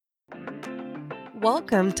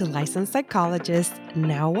Welcome to Licensed Psychologist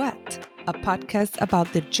Now What? A podcast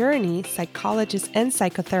about the journey psychologists and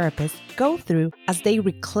psychotherapists go through as they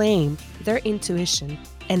reclaim their intuition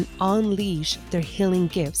and unleash their healing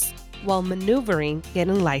gifts while maneuvering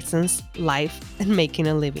getting licensed, life, and making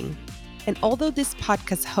a living. And although this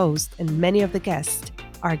podcast host and many of the guests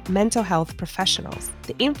are mental health professionals,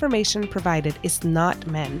 the information provided is not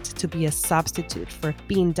meant to be a substitute for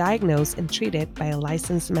being diagnosed and treated by a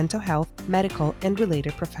licensed mental health, medical, and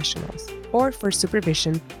related professionals, or for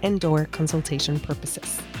supervision and/or consultation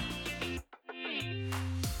purposes.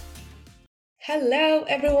 Hello,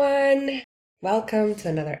 everyone. Welcome to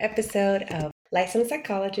another episode of Licensed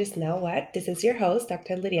Psychologist Now What? This is your host,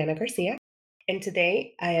 Dr. Liliana Garcia. And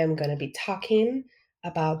today I am going to be talking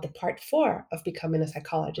about the part 4 of becoming a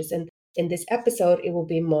psychologist. And in this episode, it will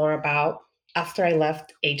be more about after I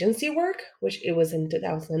left agency work, which it was in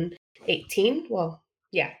 2018.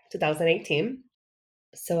 2018.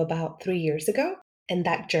 So about 3 years ago, and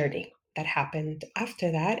that journey that happened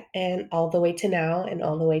after that, and all the way to now, and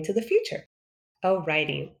all the way to the future.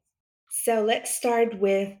 Alrighty. So let's start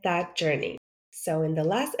with that journey. So in the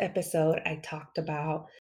last episode, I talked about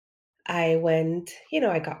I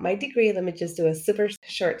got my degree. Let me just do a super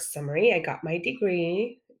short summary. I got my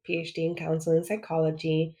degree, PhD in counseling and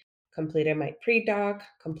psychology, completed my pre-doc,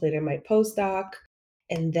 completed my postdoc,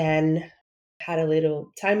 and then had a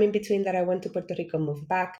little time in between that I went to Puerto Rico, moved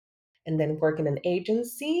back, and then worked in an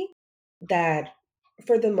agency that,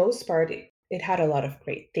 for the most part, it had a lot of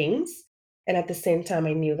great things. And at the same time,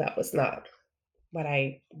 I knew that was not what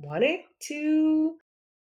I wanted to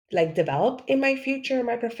develop in my future,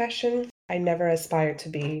 my profession. I never aspired to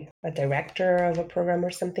be a director of a program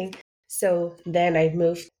or something. So then I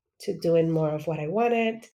moved to doing more of what I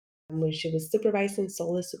wanted, which was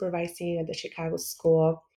solo supervising at the Chicago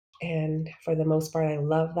School. And for the most part, I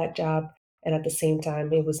loved that job. And at the same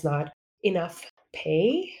time, it was not enough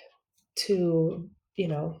pay to,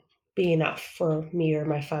 be enough for me or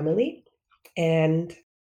my family. And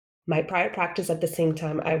my private practice at the same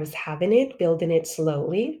time, I was building it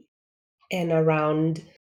slowly. And around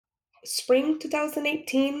spring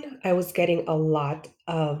 2018, I was getting a lot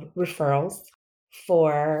of referrals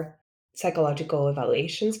for psychological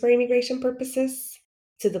evaluations for immigration purposes,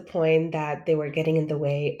 to the point that they were getting in the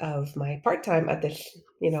way of my part-time at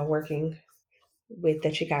working with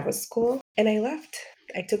the Chicago School. And I left.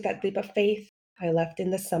 I took that leap of faith. I left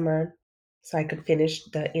in the summer so I could finish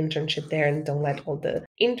the internship there and don't let all the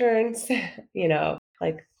interns,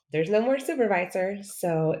 there's no more supervisor.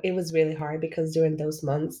 So it was really hard because during those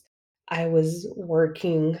months, I was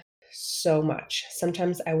working so much.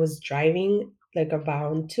 Sometimes I was driving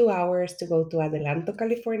around 2 hours to go to Adelanto,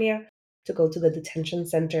 California, to go to the detention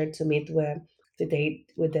center to meet with the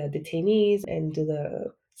detainees and do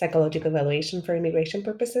the psychological evaluation for immigration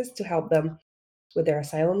purposes to help them with their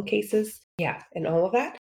asylum cases. Yeah, and all of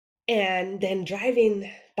that. And then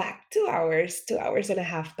driving back 2 hours and a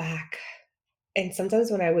half back. And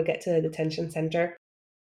sometimes when I would get to the detention center,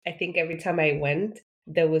 I think every time I went,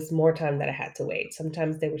 there was more time that I had to wait.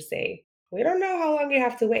 Sometimes they would say, we don't know how long you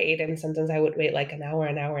have to wait. And sometimes I would wait an hour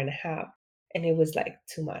and a half. And it was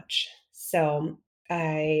too much. So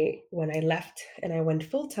when I left and I went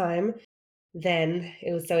full time, then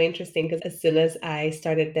it was so interesting because as soon as I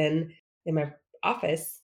started then in my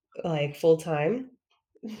office, full time,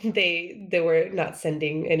 they were not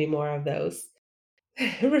sending any more of those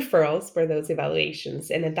referrals for those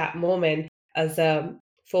evaluations. And at that moment, as a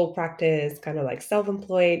full practice, kind of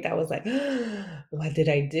self-employed, that was what did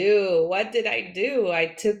I do? What did I do? I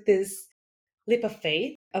took this leap of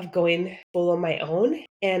faith of going full on my own.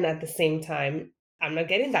 And at the same time, I'm not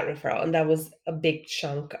getting that referral. And that was a big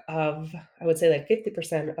chunk of, I would say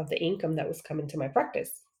 50% of the income that was coming to my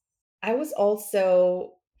practice. I was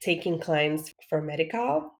also taking clients for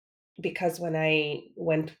medical because when I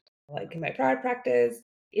went in my private practice,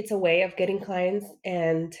 it's a way of getting clients.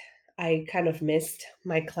 And I kind of missed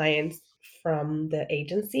my clients from the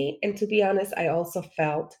agency. And to be honest, I also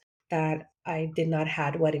felt that I did not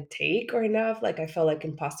had what it take or enough. I felt like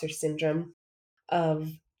imposter syndrome of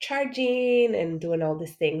charging and doing all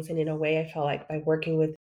these things. And in a way, I felt like by working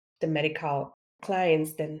with the medical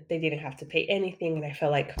clients, then they didn't have to pay anything. And I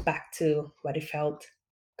felt back to what it felt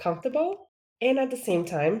comfortable. And at the same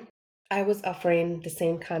time, I was offering the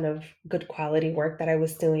same kind of good quality work that I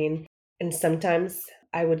was doing. And sometimes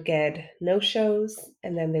I would get no shows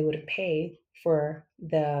and then they would pay for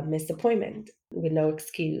the missed appointment with no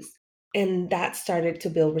excuse. And that started to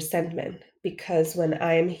build resentment because when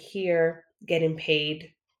I'm here getting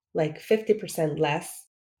paid 50% less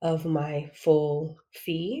of my full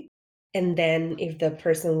fee, and then if the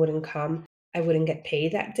person wouldn't come, I wouldn't get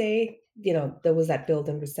paid that day. There was that built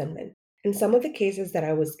in resentment. And some of the cases that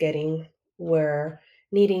I was getting were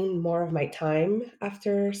needing more of my time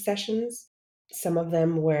after sessions. Some of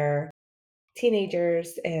them were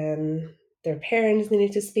teenagers and their parents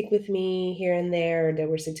needed to speak with me here and there. There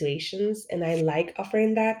were situations, and I like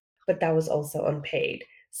offering that, but that was also unpaid.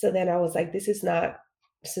 So then I was like, this is not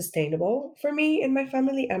sustainable for me and my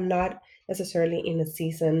family. I'm not necessarily in a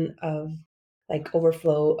season of like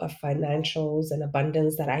overflow of financials and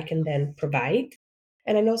abundance that I can then provide.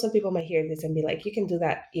 And I know some people might hear this and be like, you can do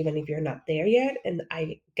that even if you're not there yet. And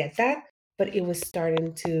I get that. But it was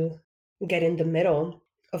starting to get in the middle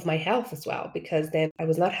of my health as well, because then I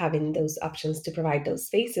was not having those options to provide those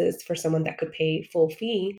spaces for someone that could pay full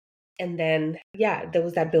fee. And then, yeah, there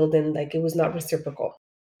was that building, like it was not reciprocal.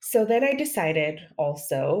 So then I decided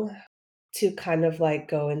also to kind of like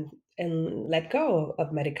go and let go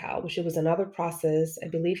of Medi-Cal, which it was another process. I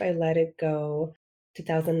believe I let it go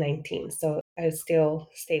 2019. So I still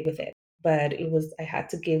stayed with it. But I had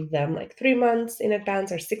to give them like 3 months in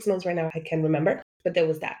advance or 6 months right now. I can't remember. But there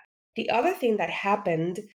was that. The other thing that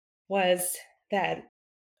happened was that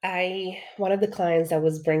one of the clients that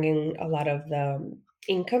was bringing a lot of the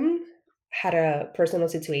income had a personal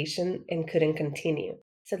situation and couldn't continue.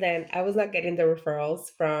 So then I was not getting the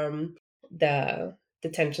referrals from the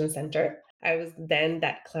detention center.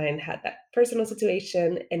 That client had that personal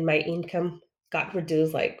situation and my income got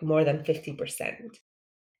reduced like more than 50%.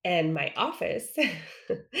 And my office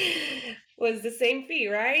was the same fee,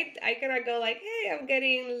 right? I cannot go like, hey, I'm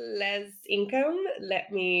getting less income.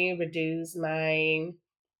 Let me reduce my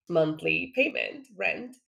monthly payment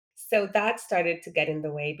rent. So that started to get in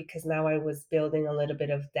the way because now I was building a little bit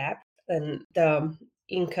of debt and the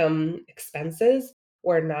income expenses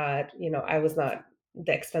were not, I was not,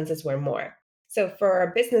 the expenses were more. So for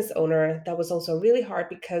a business owner, that was also really hard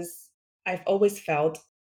because I've always felt,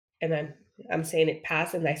 and I'm saying it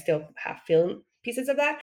past and I still have feeling pieces of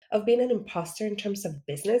that, of being an imposter in terms of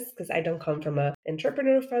business, because I don't come from an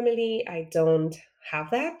entrepreneur family. I don't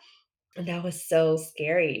have that. And that was so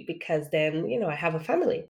scary because then, I have a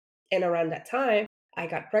family. And around that time, I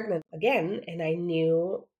got pregnant again and I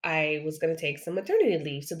knew I was going to take some maternity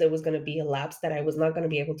leave. So there was going to be a lapse that I was not going to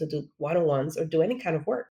be able to do one on ones or do any kind of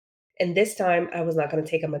work. And this time, I was not going to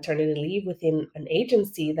take a maternity leave within an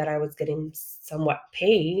agency that I was getting somewhat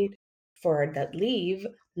paid for that leave.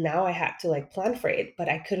 Now I had to like plan for it, but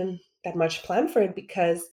I couldn't that much plan for it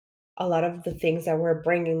because a lot of the things that were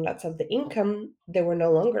bringing lots of the income, they were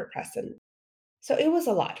no longer present. So it was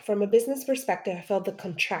a lot. From a business perspective, I felt the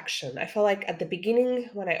contraction. I felt like at the beginning,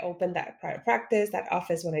 when I opened that private practice, that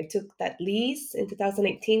office, when I took that lease in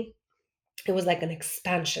 2018, it was like an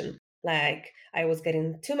expansion. Like I was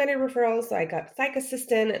getting too many referrals, so I got psych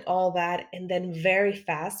assistant and all that. And then very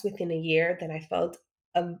fast, within a year, then I felt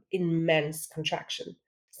an immense contraction.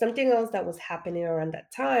 Something else that was happening around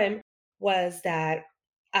that time was that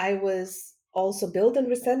I was also building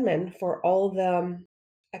resentment for all the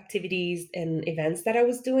activities and events that I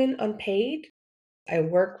was doing unpaid. I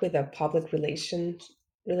work with a public relationship.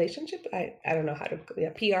 I don't know how to,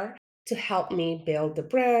 yeah, PR, to help me build the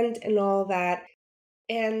brand and all that.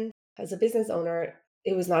 And as a business owner,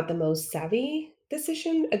 it was not the most savvy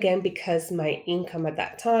decision, again, because my income at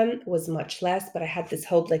that time was much less. But I had this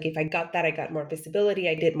hope like if I got that, I got more visibility,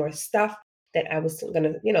 I did more stuff, that I was going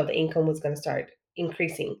to, the income was going to start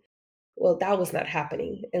increasing. Well, that was not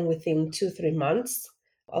happening. And within 2, 3 months,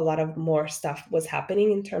 a lot of more stuff was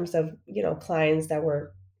happening in terms of, clients that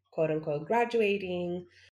were quote unquote graduating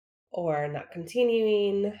or not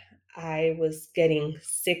continuing. I was getting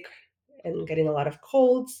sick and getting a lot of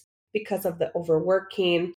colds because of the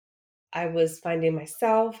overworking. I was finding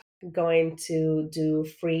myself going to do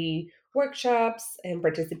free workshops and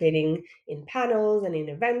participating in panels and in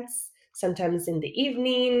events, sometimes in the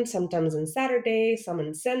evening, sometimes on Saturday, some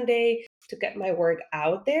on Sunday, to get my work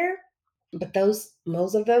out there. But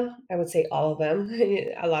most of them, I would say all of them,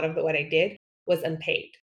 a lot of what I did was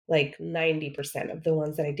unpaid. Like 90% of the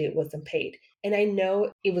ones that I did was unpaid. And I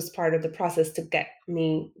know it was part of the process to get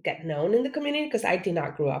known in the community because I did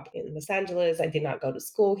not grow up in Los Angeles. I did not go to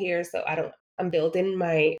school here. So I'm building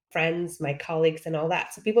my friends, my colleagues, and all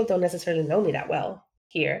that. So people don't necessarily know me that well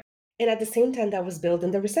here. And at the same time, that was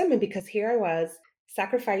building the resentment because here I was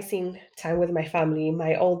sacrificing time with my family.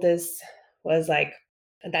 My oldest was like,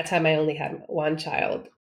 at that time, I only had one child.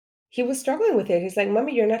 He was struggling with it. He's like,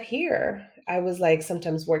 Mommy, you're not here. I was like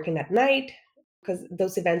sometimes working at night because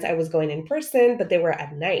those events I was going in person, but they were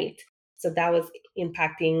at night. So that was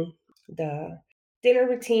impacting the dinner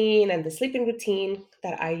routine and the sleeping routine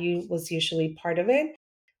that was usually part of it.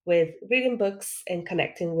 with reading books and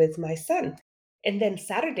connecting with my son. And then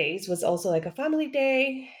Saturdays was also like a family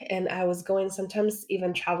day. And I was going sometimes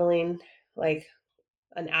even traveling like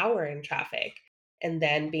an hour in traffic and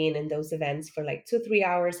then being in those events for like 2, 3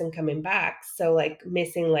 hours and coming back. So like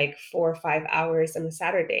missing like 4 or 5 hours on a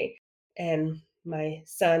Saturday. And my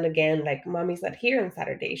son again, like mommy's not here on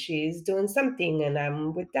Saturday. She's doing something and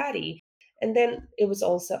I'm with daddy. And then it was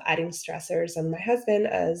also adding stressors on my husband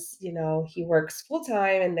as, he works full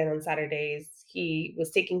time. And then on Saturdays, he was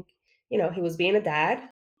taking, he was being a dad.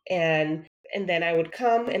 And then I would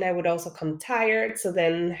come and I would also come tired. So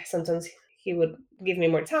then sometimes he would give me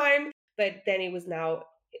more time, but then it was now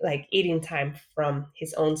like eating time from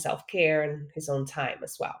his own self care and his own time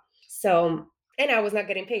as well. So, and I was not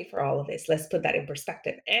getting paid for all of this. Let's put that in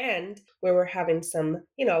perspective. And we were having some,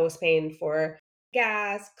 I was paying for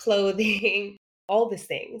gas, clothing, all these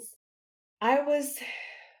things. I was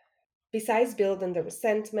besides building the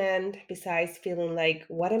resentment, besides feeling like,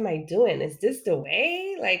 what am I doing? Is this the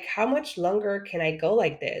way? Like, how much longer can I go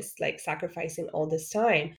like this? Like sacrificing all this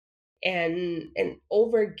time and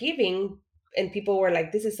over giving. And people were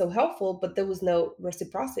like, this is so helpful, but there was no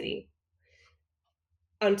reciprocity.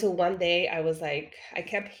 Until one day I was like, I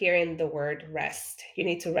kept hearing the word rest. You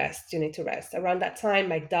need to rest. You need to rest. Around that time,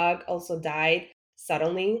 my dog also died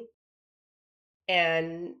suddenly.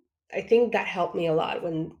 And I think that helped me a lot.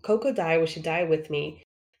 When Coco died, when she died with me,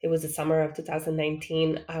 it was the summer of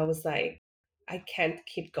 2019. I was like, I can't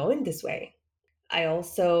keep going this way. I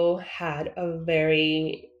also had a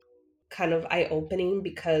very kind of eye opening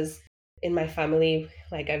because in my family,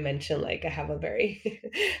 like I mentioned, like I have a very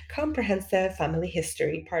comprehensive family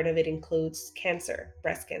history. Part of it includes cancer,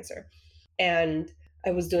 breast cancer. And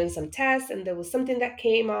I was doing some tests and there was something that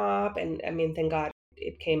came up. And I mean, thank God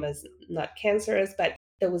it came as not cancerous, but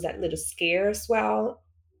there was that little scare as well.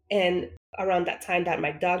 And around that time that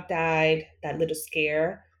my dog died, that little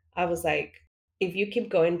scare, I was like, if you keep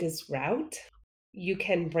going this route, you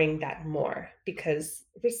can bring that more because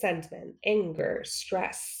resentment, anger,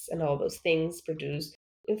 stress, and all those things produce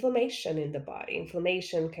inflammation in the body.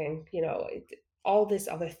 Inflammation can, all these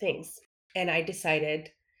other things. And I decided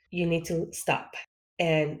you need to stop.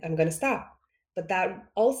 And I'm going to stop. But that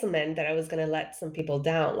also meant that I was going to let some people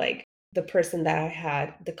down. Like the person that I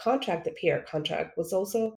had, the contract, the PR contract was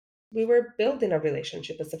also, we were building a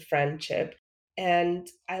relationship as a friendship. And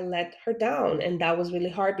I let her down. And that was really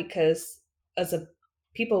hard because as a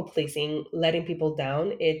people pleasing, letting people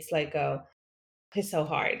down, it's so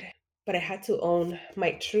hard. But I had to own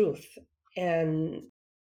my truth. And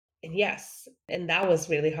and yes, and that was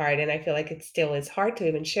really hard. And I feel like it still is hard to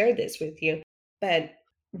even share this with you. But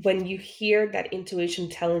when you hear that intuition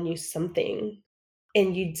telling you something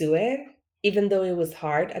and you do it, even though it was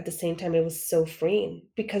hard, at the same time, it was so freeing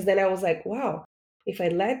because then I was like, wow, if I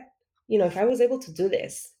if I was able to do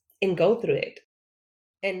this and go through it.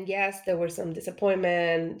 And yes, there was some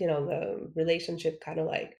disappointment, the relationship kind of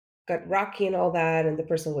like got rocky and all that, and the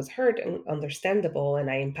person was hurt and understandable, and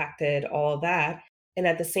I impacted all of that. And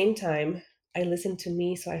at the same time, I listened to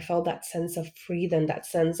me, so I felt that sense of freedom, that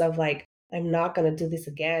sense of like, I'm not going to do this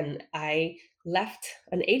again. I left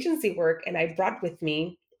an agency work and I brought with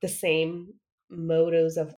me the same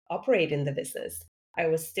motives of operating the business. I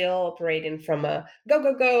was still operating from a go,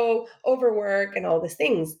 go, go, overwork, and all these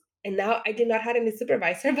things. And now I did not have any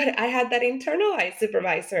supervisor, but I had that internalized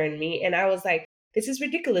supervisor in me. And I was like, this is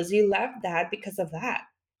ridiculous. You left that because of that.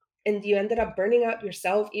 And you ended up burning out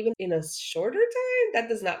yourself even in a shorter time. That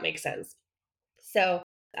does not make sense. So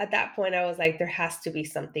at that point, I was like, there has to be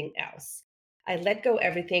something else. I let go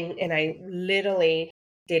everything and I literally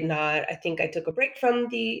did not. I think I took a break from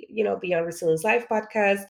the, Beyond Resilience Live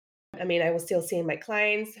podcast. I mean, I was still seeing my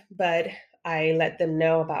clients, but I let them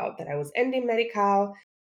know about that I was ending Medi-Cal.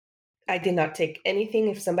 I did not take anything.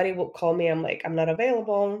 If somebody would call me, I'm like, I'm not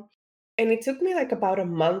available. And it took me like about a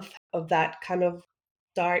month of that kind of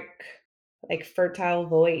dark, like fertile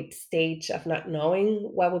void stage of not knowing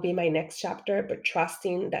what will be my next chapter, but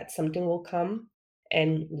trusting that something will come.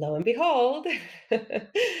 And lo and behold,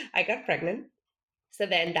 I got pregnant. So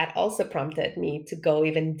then that also prompted me to go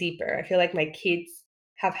even deeper. I feel like my kids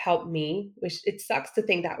have helped me, which it sucks to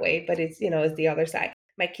think that way, but it's the other side.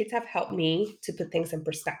 My kids have helped me to put things in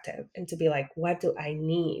perspective and to be like, what do I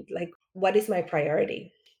need? Like, what is my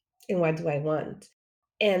priority and what do I want?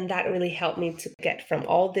 And that really helped me to get from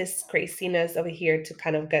all this craziness over here to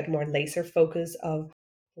kind of get more laser focus of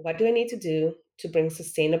what do I need to do to bring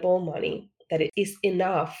sustainable money that it is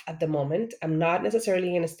enough at the moment. I'm not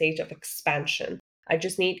necessarily in a stage of expansion. I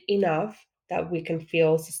just need enough that we can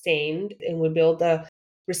feel sustained and we build a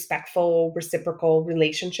respectful, reciprocal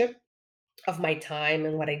relationship. of my time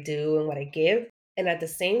and what I do and what I give. And at the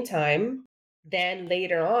same time, then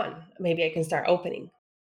later on, maybe I can start opening.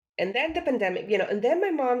 And then the pandemic, and then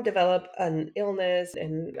my mom developed an illness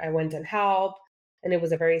and I went and help. And it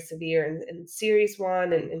was a very severe and serious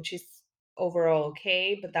one. And she's overall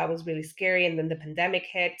okay, but that was really scary. And then the pandemic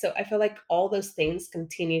hit. So I feel like all those things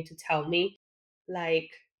continue to tell me, like,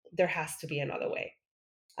 there has to be another way.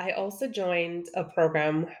 I also joined a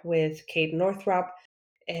program with Kate Northrop,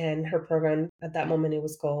 and her program at that moment it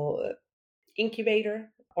was called Incubator,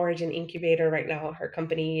 Origin Incubator. Right now, her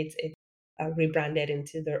company it's rebranded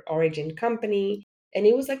into the Origin Company, and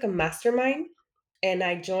it was like a mastermind. And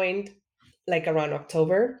I joined like around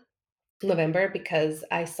October, November, because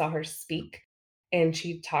I saw her speak, and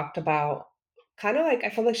she talked about kind of like I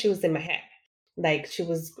felt like she was in my head. Like she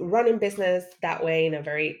was running business that way in a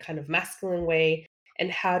very kind of masculine way, and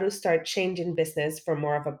how to start changing business from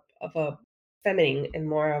more of a feminine and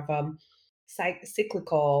more of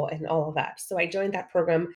cyclical and all of that. So I joined that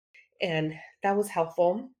program, and that was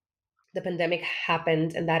helpful. The pandemic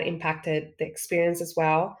happened, and that impacted the experience as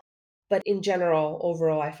well. But in general,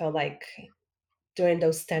 overall, I felt like during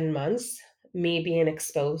those 10 months, me being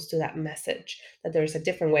exposed to that message that there's a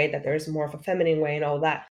different way, that there's more of a feminine way, and all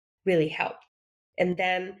that really helped. And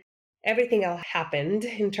then everything else happened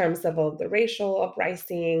in terms of all the racial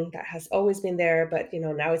uprising that has always been there, but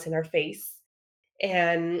now it's in our face.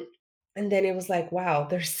 And and then it was like, wow,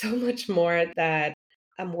 there's so much more that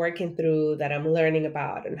I'm working through, that I'm learning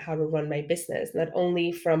about, and how to run my business, not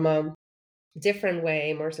only from a different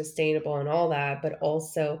way, more sustainable and all that, but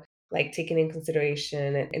also like taking in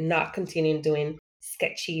consideration and not continuing doing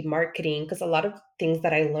sketchy marketing. Because a lot of things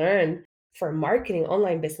that I learned for marketing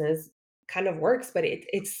online business kind of works, but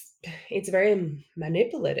it's very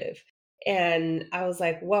manipulative. And I was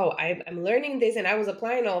like, whoa, I'm learning this and I was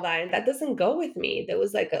applying all that, and that doesn't go with me. There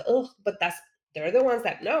was like ugh, but they're the ones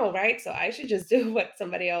that know, right? So I should just do what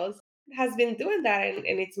somebody else has been doing that, and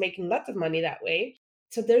it's making lots of money that way.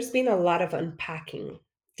 So there's been a lot of unpacking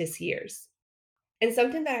this years. And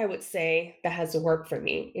something that I would say that has worked for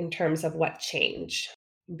me in terms of what changed,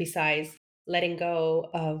 besides letting go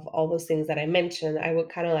of all those things that I mentioned, I would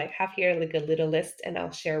kind of like have here like a little list, and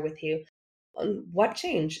I'll share with you on what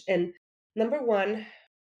changed. And number one,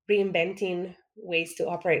 reinventing ways to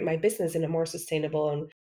operate my business in a more sustainable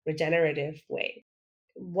and regenerative way.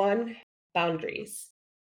 One, boundaries.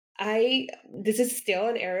 I This is still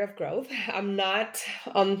an area of growth. I'm not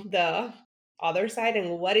on the other side.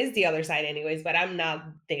 And what is the other side anyways? But I'm not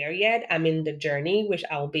there yet. I'm in the journey, which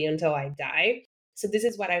I'll be until I die. So this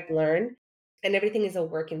is what I've learned. And everything is a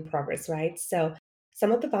work in progress, right? So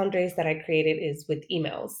some of the boundaries that I created is with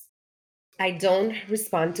emails. I don't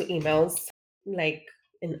respond to emails like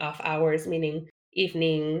in off hours, meaning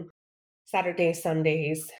evening, Saturdays,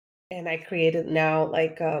 Sundays. And I created now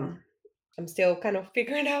like I'm still kind of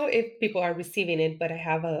figuring out if people are receiving it, but I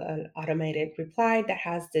have an automated reply that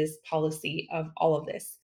has this policy of all of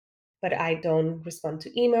this. But I don't respond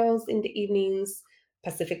to emails in the evenings,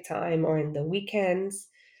 Pacific time, or in the weekends,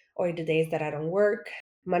 or the days that I don't work.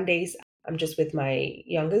 Mondays, I'm just with my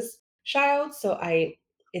youngest child, so I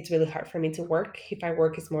it's really hard for me to work. If I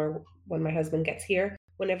work, it's more when my husband gets here.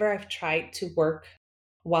 Whenever I've tried to work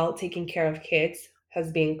while taking care of kids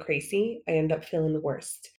has been crazy. I end up feeling the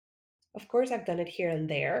worst. Of course, I've done it here and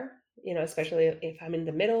there, especially if I'm in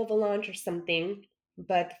the middle of a lunch or something.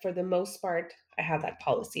 But for the most part, I have that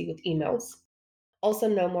policy with emails. Also,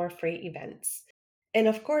 no more free events. And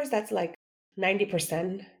of course, that's like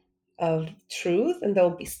 90% of truth. And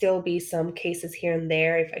still be some cases here and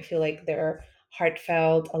there if I feel like they're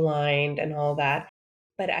heartfelt, aligned, and all that.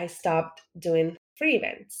 But I stopped doing free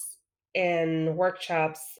events and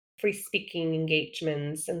workshops, free speaking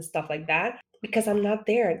engagements, and stuff like that because I'm not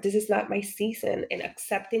there. This is not my season. And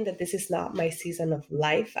accepting that this is not my season of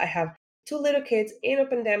life. I have two little kids in a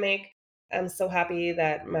pandemic. I'm so happy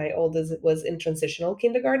that my oldest was in transitional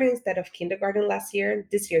kindergarten instead of kindergarten last year.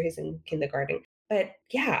 This year he's in kindergarten. But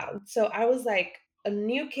yeah, so I was like a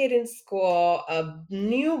new kid in school, a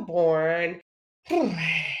newborn.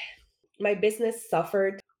 My business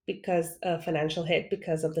suffered because of financial hit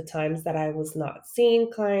because of the times that I was not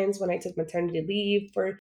seeing clients when I took maternity leave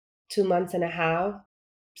for 2 months and a half.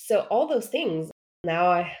 So all those things. Now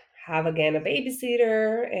I have again a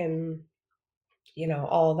babysitter and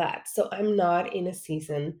all that. So I'm not in a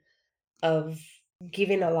season of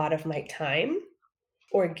giving a lot of my time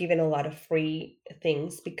or giving a lot of free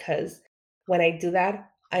things because when I do that,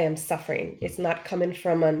 I am suffering. It's not coming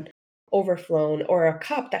from an overflown or a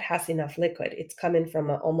cup that has enough liquid. It's coming from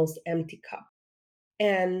an almost empty cup.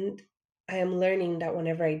 And I am learning that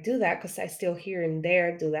whenever I do that, because I still here and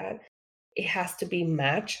there do that, it has to be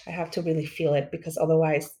matched. I have to really feel it because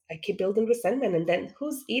otherwise I keep building resentment. And then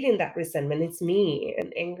who's eating that resentment? It's me,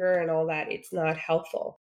 and anger and all that. It's not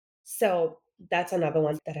helpful. So that's another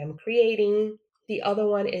one that I'm creating. The other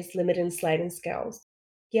one is limiting sliding scales.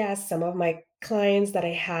 Yes, some of my clients that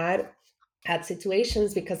I had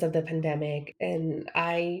situations because of the pandemic, and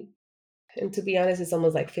to be honest, it's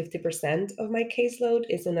almost like 50% of my caseload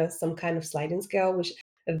is in some kind of sliding scale, which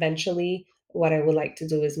eventually what I would like to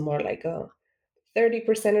do is more like a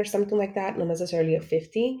 30% or something like that, not necessarily a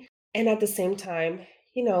 50. And at the same time,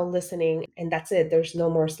 listening, and that's it. There's no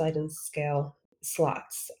more sliding scale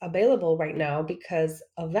slots available right now because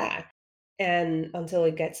of that. And until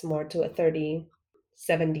it gets more to a 30,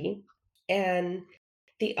 70. And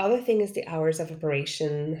the other thing is the hours of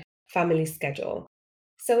operation, family schedule.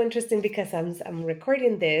 So interesting because I'm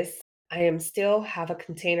recording this. I am still have a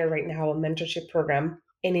container right now, a mentorship program.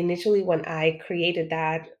 And initially when I created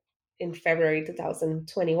that in February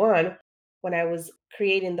 2021, when I was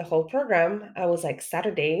creating the whole program, I was like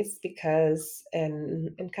Saturdays because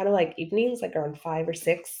and kind of like evenings, like around 5 or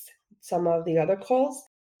 6, some of the other calls.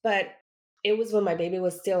 But it was when my baby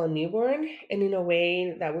was still a newborn. And in a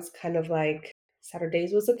way that was kind of like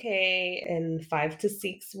Saturdays was okay and 5 to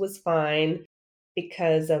 6 was fine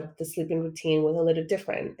because of the sleeping routine was a little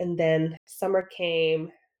different. And then summer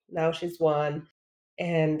came, now she's 1,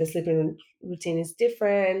 and the sleeping routine is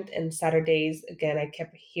different. And Saturdays, again, I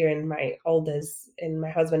kept hearing my oldest, and my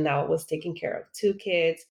husband now was taking care of 2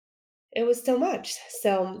 kids. It was so much.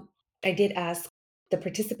 So I did ask the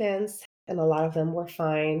participants, and a lot of them were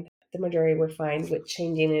fine. The majority were fine with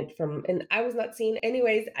changing it from, and I was not seeing,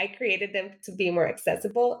 anyways, I created them to be more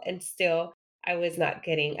accessible, and still I was not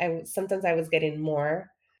getting, sometimes I was getting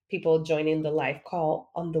more people joining the live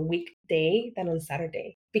call on the weekday than on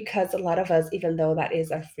Saturday. Because a lot of us, even though that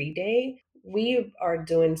is a free day, we are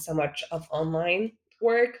doing so much of online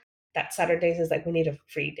work that Saturdays is like, we need a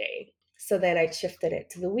free day. So then I shifted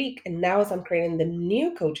it to the week. And now, as I'm creating the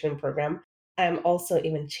new coaching program, I'm also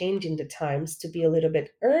even changing the times to be a little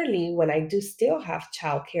bit early when I do still have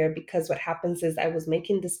childcare. Because what happens is I was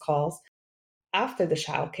making these calls after the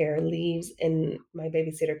childcare leaves and my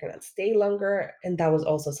babysitter cannot stay longer. And that was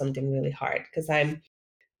also something really hard because I'm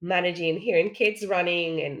managing hearing kids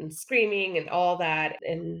running and screaming and all that.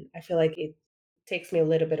 And I feel like it takes me a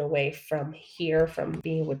little bit away from here, from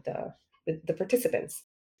being with the participants.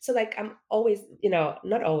 So like I'm always,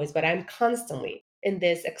 not always, but I'm constantly in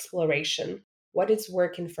this exploration. What is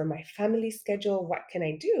working for my family schedule? What can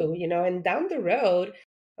I do? And down the road,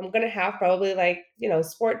 I'm gonna have probably like,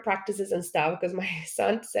 sport practices and stuff because my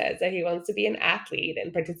son says that he wants to be an athlete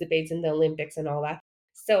and participates in the Olympics and all that.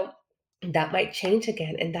 So that might change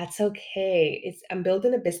again, and that's okay. I'm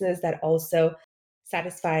building a business that also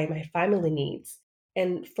satisfy my family needs.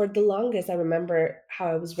 And for the longest, I remember how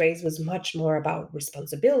I was raised was much more about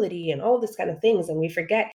responsibility and all this kind of things, and we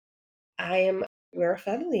forget we're a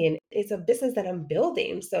family, and it's a business that I'm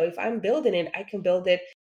building. So if I'm building it, I can build it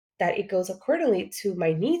that it goes accordingly to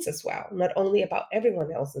my needs as well, not only about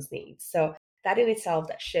everyone else's needs. So that in itself,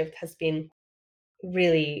 that shift has been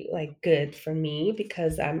really like good for me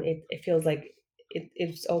because it feels like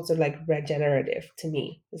it's also like regenerative to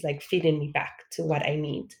me. It's like feeding me back to what I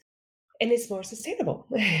need, and it's more sustainable.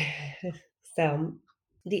 So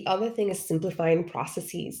the other thing is simplifying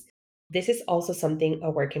processes. This is also something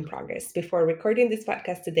a work in progress. Before recording this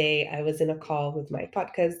podcast today, I was in a call with my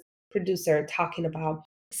podcast producer talking about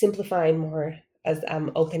simplifying more as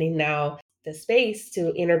I'm opening now the space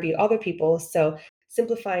to interview other people. So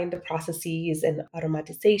simplifying the processes and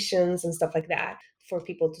automatizations and stuff like that for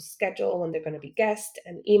people to schedule when they're going to be guests,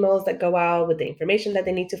 and emails that go out with the information that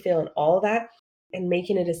they need to fill and all that, and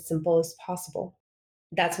making it as simple as possible.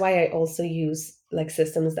 That's why I also use like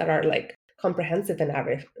systems that are like comprehensive and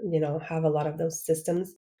have a lot of those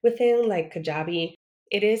systems within, like Kajabi.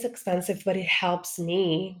 It is expensive, but it helps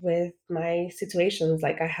me with my situations.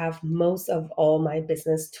 Like I have most of all my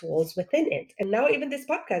business tools within it. And now even this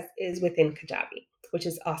podcast is within Kajabi, which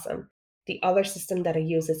is awesome. The other system that I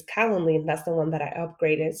use is Calendly, and that's the one that I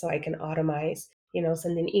upgraded so I can automate,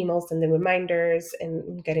 sending emails, sending reminders,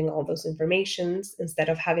 and getting all those informations instead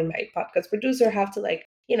of having my podcast producer have to like,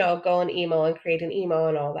 go on email and create an email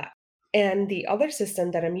and all that. And the other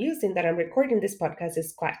system that I'm using that I'm recording this podcast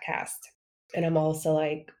is Quadcast. And I'm also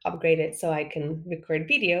like upgraded so I can record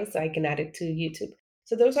video so I can add it to YouTube.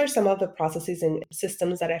 So those are some of the processes and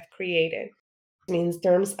systems that I've created. In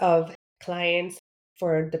terms of clients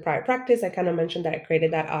for the private practice, I kind of mentioned that I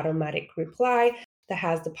created that automatic reply that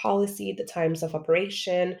has the policy, the times of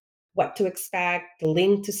operation, what to expect, the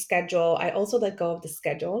link to schedule. I also let go of the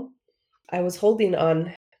schedule. I was holding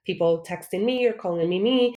on people texting me or calling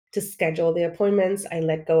me to schedule the appointments. I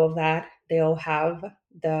let go of that. They all have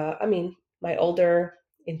my older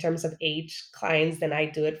in terms of age clients, then I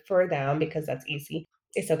do it for them because that's easy.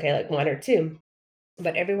 It's okay, like one or two.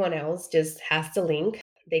 But everyone else just has the link.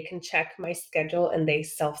 They can check my schedule and they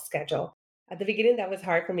self schedule. At the beginning, that was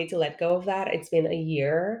hard for me to let go of that. It's been a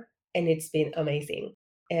year and it's been amazing.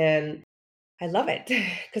 And I love it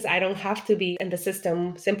because I don't have to be in the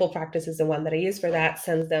system. Simple Practice is the one that I use for that,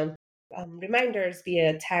 sends them reminders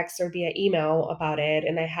via text or via email about it.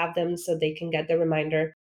 And I have them so they can get the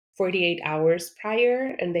reminder 48 hours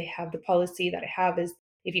prior. And they have the policy that I have is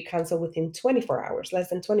if you cancel within 24 hours, less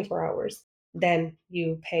than 24 hours, then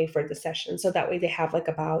you pay for the session. So that way they have like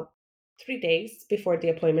about 3 days before the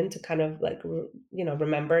appointment to kind of like,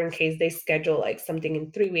 remember in case they schedule like something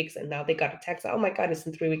in 3 weeks and now they got a text, oh my God, it's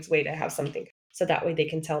in 3 weeks. Wait, I have something. So that way they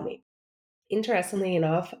can tell me. Interestingly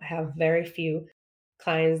enough, I have very few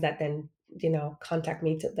clients that then, contact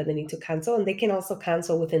me that they need to cancel. And they can also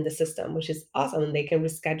cancel within the system, which is awesome. And they can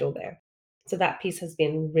reschedule there. So that piece has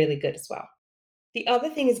been really good as well. The other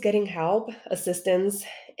thing is getting help, assistance,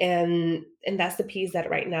 and that's the piece that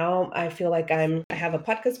right now I feel like I have a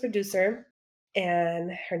podcast producer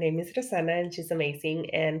and her name is Rosanna and she's amazing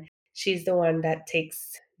and she's the one that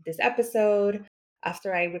takes this episode.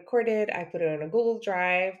 After I record it, I put it on a Google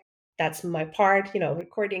Drive. That's my part,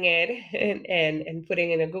 recording it and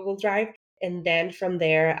putting it in a Google Drive. And then from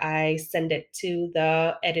there I send it to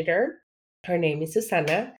the editor. Her name is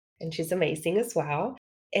Susanna and she's amazing as well.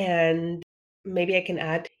 And maybe I can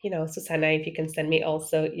add, Susanna, if you can send me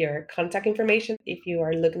also your contact information. If you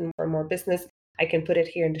are looking for more business, I can put it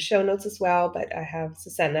here in the show notes as well. But I have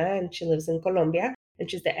Susanna and she lives in Colombia and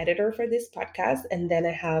she's the editor for this podcast. And then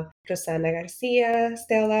I have Rosana Garcia,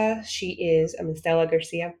 Stella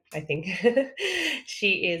Garcia, I think.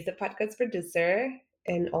 She is the podcast producer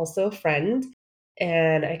and also a friend.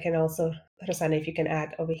 And I can also, Rosana, if you can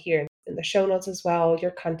add over here in the show notes as well,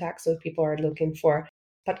 your contacts. So if people are looking for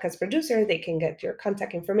podcast producer, they can get your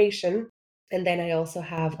contact information. And then I also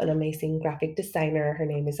have an amazing graphic designer. Her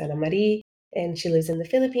name is Ana Marie, and she lives in the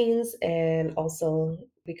Philippines. And also,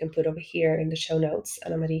 we can put over here in the show notes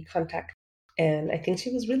Ana Marie contact. And I think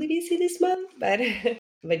she was really busy this month, but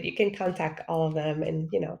but you can contact all of them and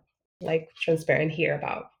like transparent here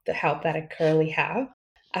about the help that I currently have.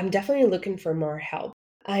 I'm definitely looking for more help.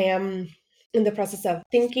 I am in the process of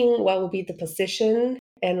thinking what will be the position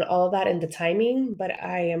and all that and the timing, but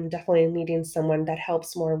I am definitely needing someone that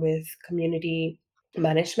helps more with community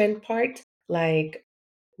management part, like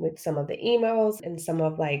with some of the emails and some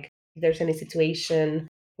of like if there's any situation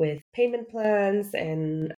with payment plans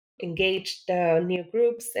and engage the new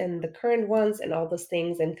groups and the current ones and all those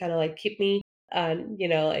things and kind of like keep me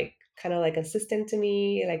like kind of like assistant to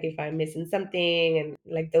me, like if I'm missing something and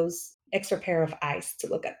like those extra pair of eyes to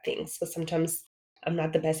look at things. So sometimes I'm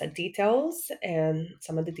not the best at details, and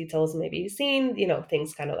some of the details maybe you've seen,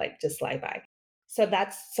 things kind of like just slide by. So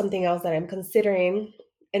that's something else that I'm considering.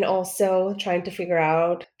 And also trying to figure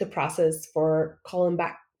out the process for calling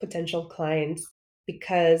back potential clients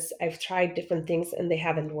because I've tried different things and they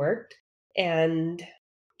haven't worked. And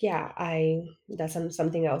yeah, I that's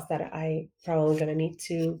something else that I probably gonna need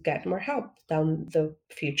to get more help down the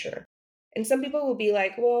future. And some people will be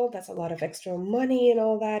like, well, that's a lot of extra money and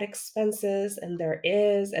all that expenses. And there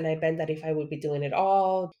is. And I bet that if I would be doing it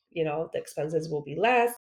all, the expenses will be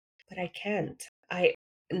less. But I can't.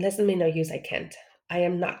 Listen, me no use, I can't. I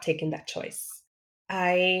am not taking that choice.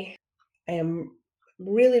 I am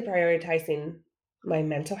really prioritizing my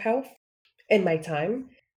mental health and my time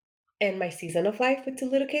and my season of life with two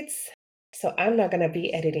little kids. So I'm not going to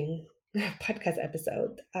be editing podcast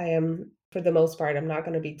episode. I am, for the most part, I'm not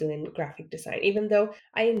going to be doing graphic design, even though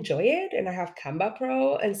I enjoy it and I have Canva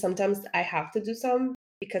Pro. And sometimes I have to do some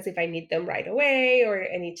because if I need them right away or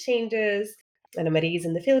any changes, and Marie is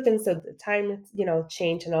in the Philippines, so the time,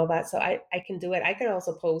 change and all that. So I can do it. I can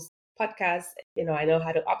also post podcasts, I know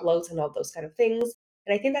how to upload and all those kind of things.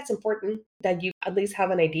 And I think that's important that you at least have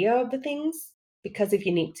an idea of the things because if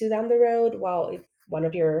you need to down the road, well, if one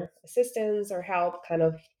of your assistants or help kind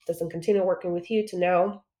of doesn't continue working with you to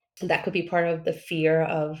know, that could be part of the fear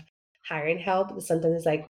of hiring help. Sometimes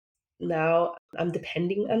like now I'm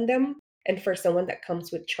depending on them. And for someone that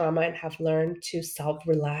comes with trauma and have learned to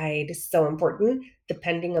self-rely, it is so important.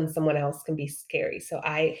 Depending on someone else can be scary. So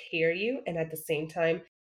I hear you. And at the same time,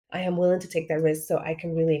 I am willing to take that risk so I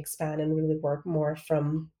can really expand and really work more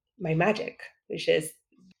from my magic, which is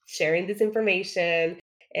sharing this information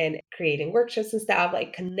and creating workshops and stuff,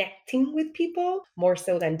 like connecting with people more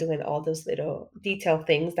so than doing all those little detailed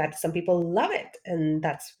things that some people love it. And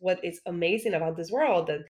that's what is amazing about this world,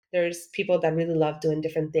 that There's people that really love doing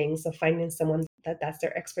different things. So finding someone that's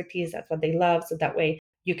their expertise, that's what they love. So that way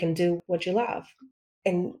you can do what you love.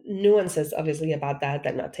 And nuances, obviously, about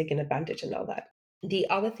that not taking advantage and all that. The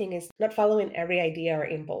other thing is not following every idea or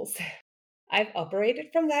impulse. I've operated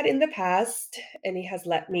from that in the past, and it has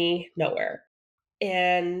led me nowhere.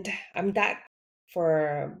 And I'm that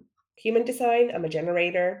for human design. I'm a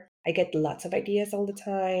generator. I get lots of ideas all the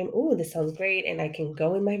time. Ooh, this sounds great. And I can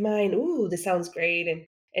go in my mind, ooh, this sounds great. And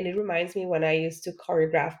it reminds me when I used to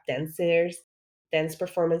choreograph dancers, dance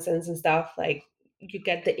performances and stuff. Like you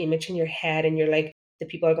get the image in your head and you're like, the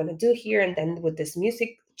people are gonna do here, and then with this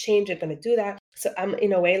music change, they're gonna do that. So I'm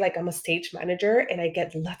in a way like I'm a stage manager and I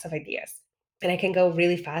get lots of ideas. And I can go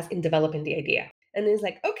really fast in developing the idea. And it's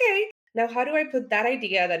like, okay, now, how do I put that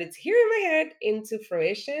idea that it's here in my head into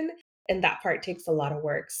fruition? And that part takes a lot of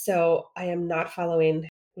work. So I am not following,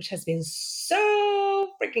 which has been so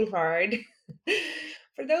freaking hard.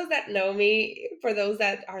 For those that know me, for those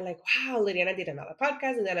that are like, wow, Lydiana did another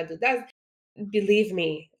podcast and then I do that. Believe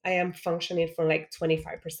me, I am functioning from like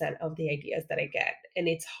 25% of the ideas that I get. And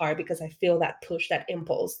it's hard because I feel that push, that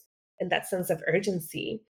impulse, and that sense of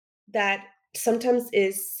urgency that sometimes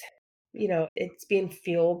is, it's being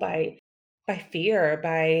fueled by fear,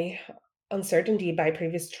 by uncertainty, by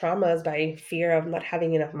previous traumas, by fear of not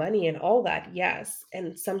having enough money and all that. Yes.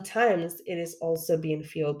 And sometimes it is also being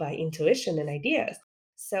fueled by intuition and ideas.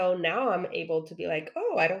 So now I'm able to be like,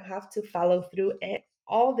 oh, I don't have to follow through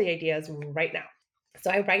all the ideas right now.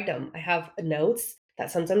 So I write them. I have notes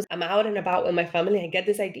that sometimes I'm out and about with my family. I get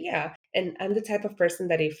this idea. And I'm the type of person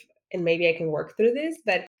that and maybe I can work through this,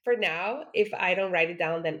 but for now, if I don't write it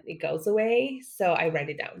down, then it goes away. So I write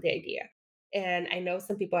it down, the idea. And I know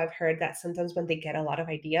some people I've heard that sometimes when they get a lot of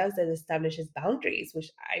ideas, it establishes boundaries, which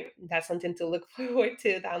that's something to look forward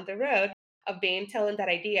to down the road of being telling that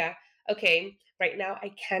idea, okay, right now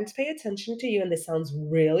I can't pay attention to you and this sounds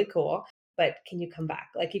really cool, but can you come back?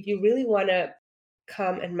 Like if you really want to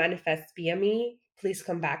come and manifest via me, please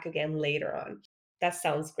come back again later on. That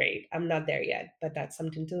sounds great. I'm not there yet, but that's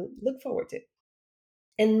something to look forward to.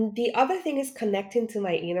 And the other thing is connecting to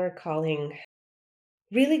my inner calling,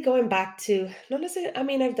 really going back to not necessarily, I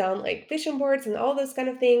mean, I've done like vision boards and all those kind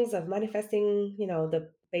of things of manifesting,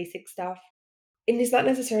 the basic stuff. And it's not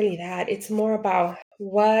necessarily that, it's more about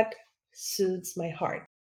what suits my heart.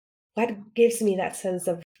 What gives me that sense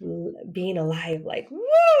of being alive? Like, woo,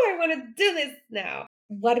 I want to do this now.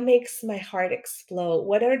 What makes my heart explode?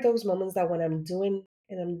 What are those moments that when I'm doing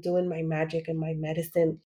my magic and my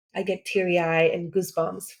medicine, I get teary eye and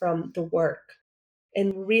goosebumps from the work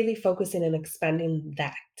and really focusing and expanding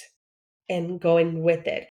that and going with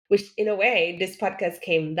it, which in a way, this podcast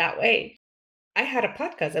came that way. I had a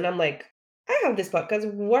podcast and I'm like, I have this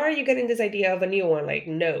podcast. Why are you getting this idea of a new one? Like,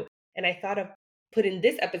 no. And I thought of putting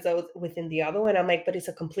this episode within the other one. I'm like, but it's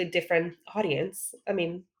a complete different audience. I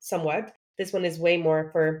mean, somewhat. This one is way more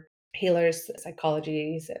for healers,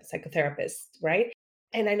 psychologists, psychotherapists, right?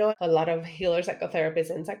 And I know a lot of healers, psychotherapists,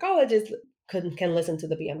 and psychologists can listen to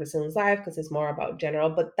the Beyond Resilience Live because it's more about general,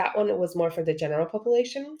 but that one was more for the general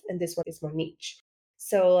population, and this one is more niche.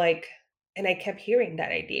 So, like, and I kept hearing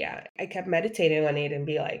that idea. I kept meditating on it and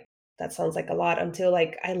be like, that sounds like a lot until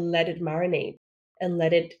like I let it marinate and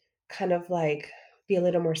let it kind of like be a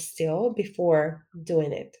little more still before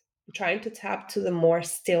doing it. Trying to tap to the more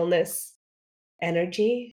stillness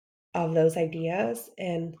energy of those ideas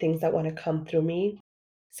and things that want to come through me.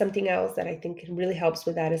 Something else that I think really helps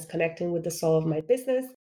with that is connecting with the soul of my business.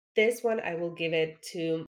 This one I will give it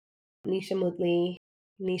to Nisha Moodley.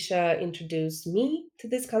 Nisha introduced me to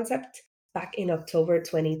this concept back in October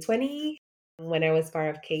 2020 when I was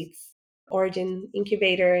part of Kate's Origin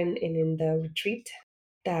Incubator and in the retreat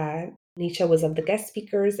that Nisha was of the guest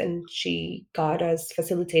speakers, and she got us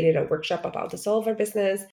facilitated a workshop about the soul of our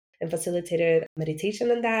business and facilitated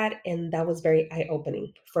meditation on that. And that was very eye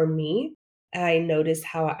opening for me. I noticed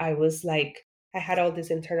how I was like, I had all this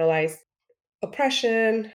internalized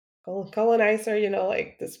oppression, colonizer,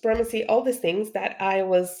 like the supremacy, all these things that I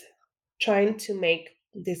was trying to make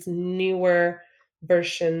this newer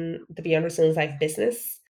version, the Beyond Resilience Life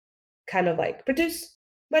business, kind of like produce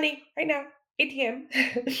money right now, ATM.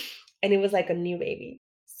 And it was like a new baby.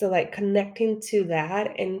 So, like connecting to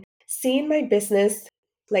that and seeing my business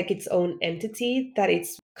like its own entity, that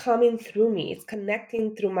it's coming through me, it's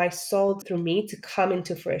connecting through my soul, through me to come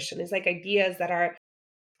into fruition. It's like ideas that are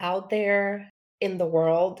out there in the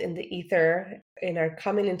world, in the ether, and are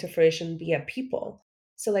coming into fruition via people.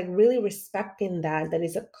 So, like, really respecting that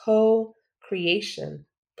is a co creation,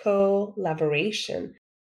 collaboration,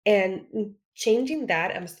 and changing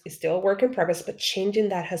that. I'm still a work in progress, but changing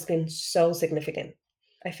that has been so significant.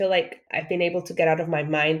 I feel like I've been able to get out of my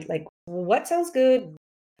mind, like, what sounds good,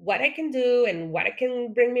 what I can do, and what I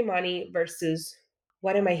can bring me money versus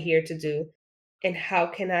what am I here to do? And how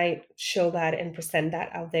can I show that and present that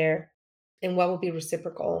out there? And what will be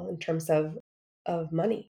reciprocal in terms of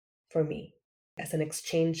money for me as an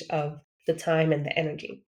exchange of the time and the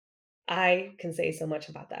energy? I can say so much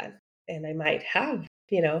about that. And I might have,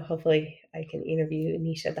 hopefully I can interview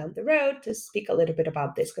Nisha down the road to speak a little bit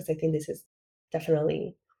about this because I think this is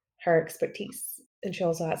definitely her expertise. And she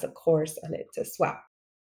also has a course on it as well.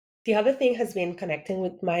 The other thing has been connecting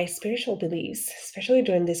with my spiritual beliefs, especially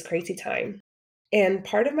during this crazy time. And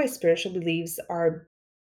part of my spiritual beliefs are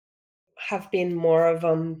have been more of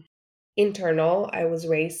internal. I was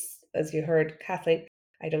raised, as you heard, Catholic.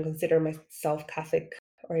 I don't consider myself Catholic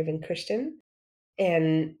or even Christian.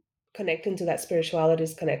 And connecting to that spirituality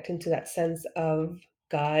is connecting to that sense of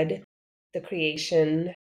God, the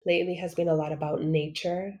creation. Lately has been a lot about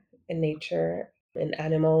nature and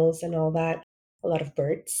animals and all that. A lot of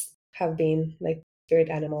birds have been like spirit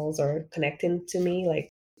animals or connecting to me. Like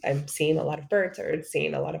I'm seeing a lot of birds or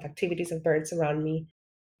seeing a lot of activities of birds around me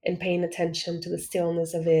and paying attention to the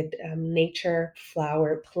stillness of it, nature,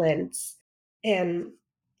 flower, plants. And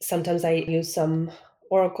sometimes I use some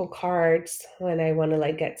oracle cards when I want to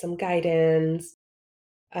like get some guidance.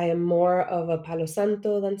 I am more of a Palo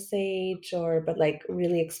Santo than sage, but like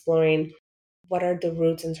really exploring what are the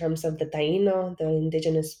roots in terms of the Taino, the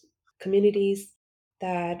indigenous communities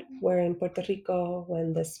that were in Puerto Rico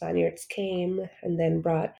when the Spaniards came and then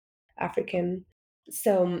brought African.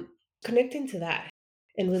 So connecting to that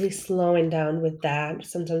and really slowing down with that.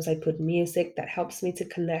 Sometimes I put music that helps me to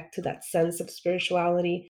connect to that sense of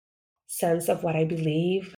spirituality, sense of what I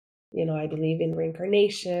believe. I believe in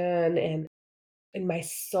reincarnation and in my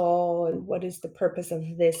soul and what is the purpose of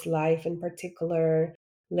this life in particular,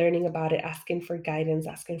 learning about it, asking for guidance,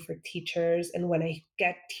 asking for teachers. And when I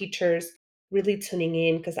get teachers, really tuning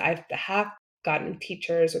in because have gotten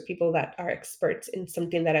teachers or people that are experts in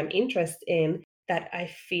something that I'm interested in that I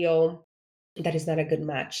feel that is not a good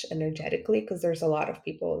match energetically because there's a lot of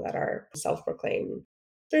people that are self-proclaimed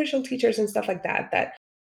spiritual teachers and stuff like that that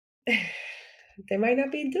they might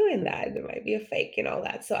not be doing that. There might be a fake and all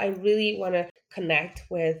that. So I really want to connect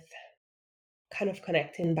with kind of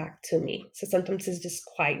connecting back to me. So sometimes it's just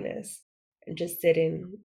quietness and just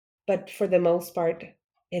sitting. But for the most part,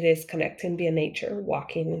 it is connecting via nature,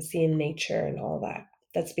 walking and seeing nature and all that.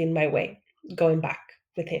 That's been my way going back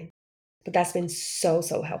with him. But that's been so,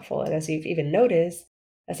 so helpful. And as you've even noticed,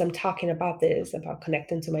 as I'm talking about this, about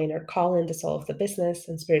connecting to my inner calling, the soul of the business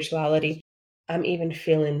and spirituality, I'm even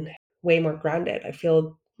feeling way more grounded. I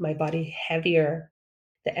feel my body heavier.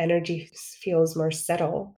 The energy feels more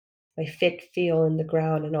settled. My feet feel in the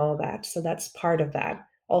ground and all that. So that's part of that.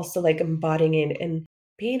 Also, like embodying it and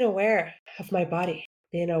being aware of my body,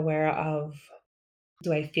 being aware of,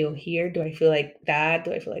 do I feel here? Do I feel like that?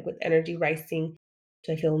 Do I feel like with energy rising?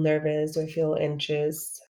 Do I feel nervous? Do I feel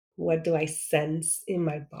anxious? What do I sense in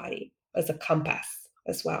my body as a compass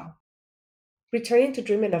as well? Returning to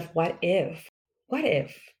dreaming of what if? What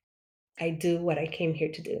if I do what I came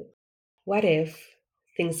here to do? What if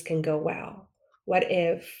things can go well? What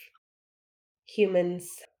if humans,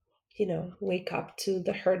 wake up to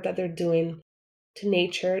the hurt that they're doing to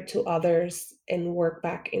nature, to others, and work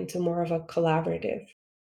back into more of a collaborative?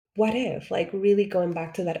 What if, like, really going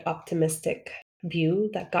back to that optimistic view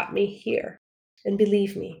that got me here? And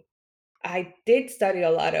believe me, I did study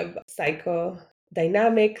a lot of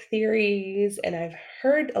psychodynamic theories, and I've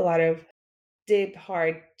heard a lot of deep,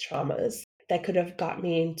 hard traumas that could have got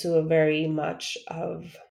me into a very much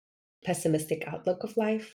of pessimistic outlook of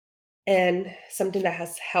life. And something that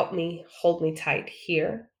has helped me hold me tight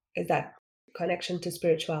here is that connection to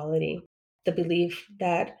spirituality, the belief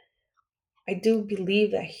that I do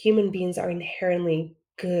believe that human beings are inherently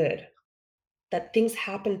good, that things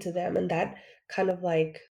happen to them and that kind of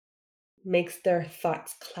like makes their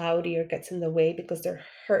thoughts cloudy or gets in the way because they're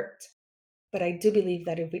hurt. But I do believe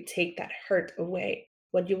that if we take that hurt away,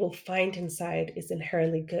 what you will find inside is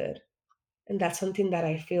inherently good. And that's something that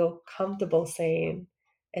I feel comfortable saying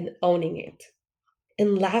and owning it.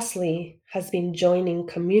 And lastly, has been joining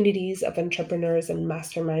communities of entrepreneurs and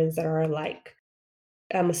masterminds that are alike.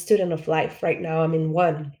 I'm a student of life right now. I'm in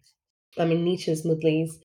one. I'm in Nietzsche's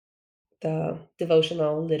Mudli's, the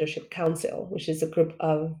Devotional Leadership Council, which is a group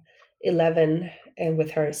of 11, and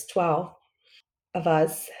with her is 12 of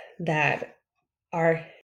us that are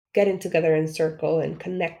getting together in circle and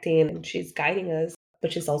connecting. And she's guiding us,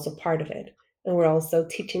 but she's also part of it. And we're also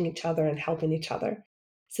teaching each other and helping each other.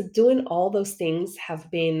 So doing all those things have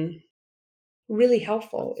been really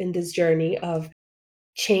helpful in this journey of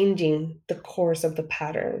changing the course of the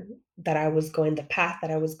pattern that I was going, the path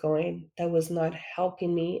that I was going, that was not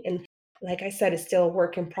helping me. And like I said, it's still a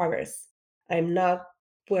work in progress. I'm not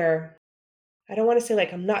where, I don't want to say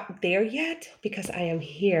like I'm not there yet, because I am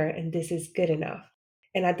here and this is good enough.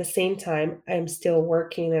 And at the same time, I'm still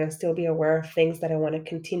working and I still be aware of things that I want to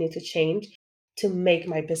continue to change to make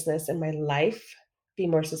my business and my life be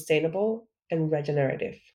more sustainable and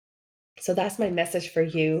regenerative. So that's my message for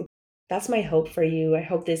you. That's my hope for you. I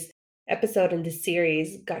hope this episode and this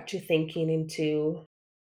series got you thinking into,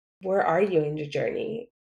 where are you in your journey?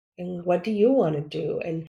 And what do you want to do?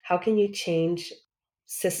 And how can you change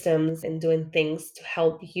systems and doing things to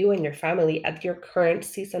help you and your family at your current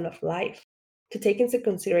season of life? To take into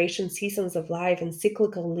consideration seasons of life and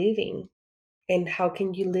cyclical living, and how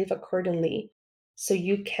can you live accordingly so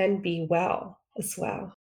you can be well as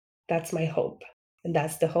well? That's my hope. And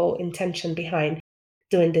that's the whole intention behind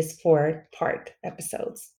doing this 4-part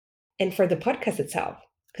episodes. And for the podcast itself,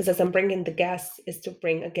 because as I'm bringing the guests, is to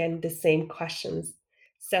bring again the same questions.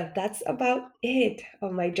 So that's about it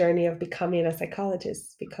of my journey of becoming a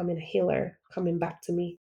psychologist, becoming a healer, coming back to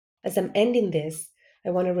me. As I'm ending this, I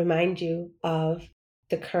want to remind you of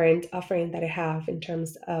the current offering that I have, in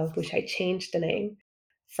terms of which I changed the name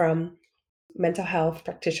from mental health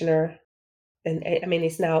practitioner. And I mean,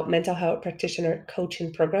 it's now mental health practitioner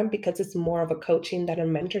coaching program, because it's more of a coaching than a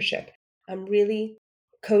mentorship. I'm really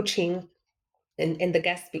coaching, and the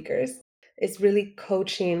guest speakers is really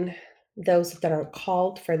coaching those that are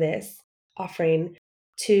called for this offering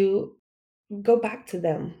to go back to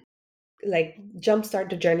them, like jumpstart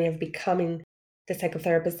the journey of becoming the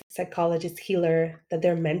psychotherapist, psychologist, healer that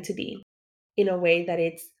they're meant to be, in a way that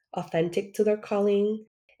it's authentic to their calling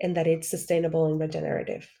and that it's sustainable and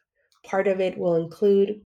regenerative. Part of it will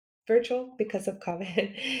include virtual, because of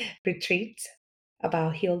COVID, retreats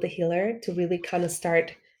about Heal the Healer, to really kind of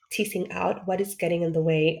start teasing out what is getting in the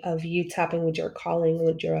way of you tapping with your calling,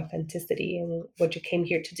 with your authenticity, and what you came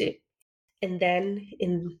here to do. And then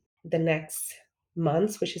in the next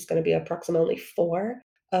months, which is going to be approximately 4,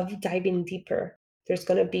 of diving deeper. There's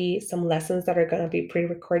going to be some lessons that are going to be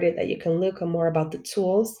pre-recorded that you can look at more about the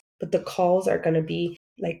tools, but the calls are going to be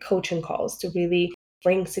like coaching calls to really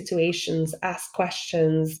bring situations, ask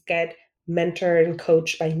questions, get mentored and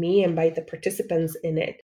coached by me and by the participants in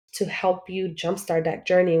it, to help you jumpstart that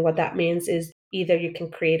journey. What that means is, either you can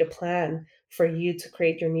create a plan for you to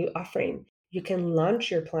create your new offering, you can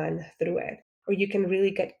launch your plan through it, or you can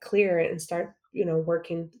really get clear and start,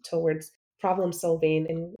 working towards problem solving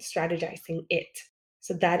and strategizing it.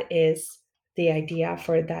 So that is the idea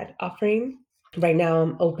for that offering. Right now,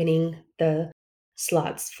 I'm opening the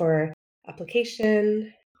slots for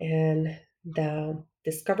application and the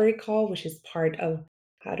discovery call, which is part of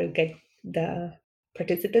how to get the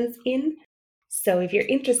participants in. So if you're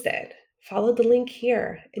interested, follow the link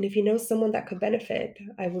here. And if you know someone that could benefit,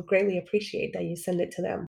 I would greatly appreciate that you send it to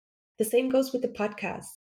them. The same goes with the podcast.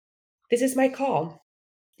 This is my call,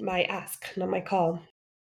 my ask, not my call,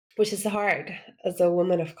 which is hard as a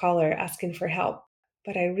woman of color asking for help.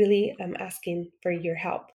 But I really am asking for your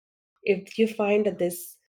help. If you find that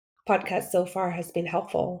this podcast so far has been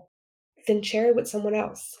helpful, then share it with someone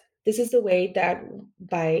else. This is the way that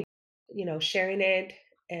by, sharing it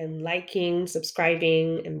and liking,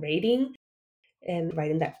 subscribing, and rating, and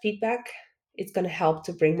writing that feedback, it's going to help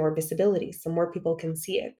to bring more visibility so more people can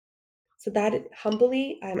see it. So that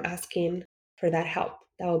humbly, I'm asking for that help.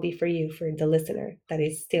 That will be for you, for the listener that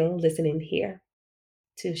is still listening here,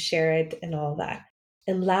 to share it and all that.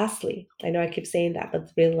 And lastly, I know I keep saying that,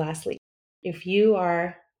 but really lastly, if you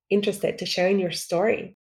are interested to sharing your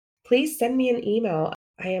story, please send me an email.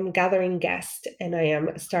 I am gathering guests and I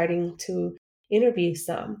am starting to interview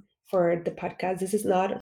some for the podcast. This is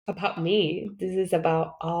not about me. This is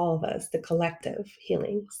about all of us, the collective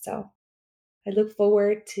healing. So I look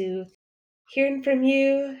forward to hearing from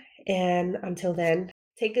you. And until then,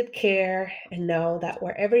 take good care and know that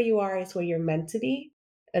wherever you are is where you're meant to be,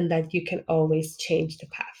 and that you can always change the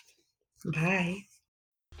path. Bye.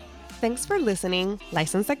 Thanks for listening.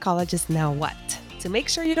 Licensed Psychologist Now What? To make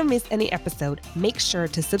sure you don't miss any episode, make sure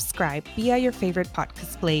to subscribe via your favorite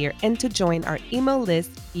podcast player and to join our email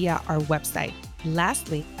list via our website.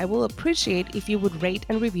 Lastly, I will appreciate if you would rate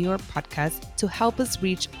and review our podcast to help us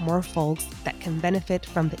reach more folks that can benefit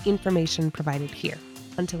from the information provided here.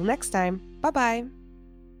 Until next time, bye-bye.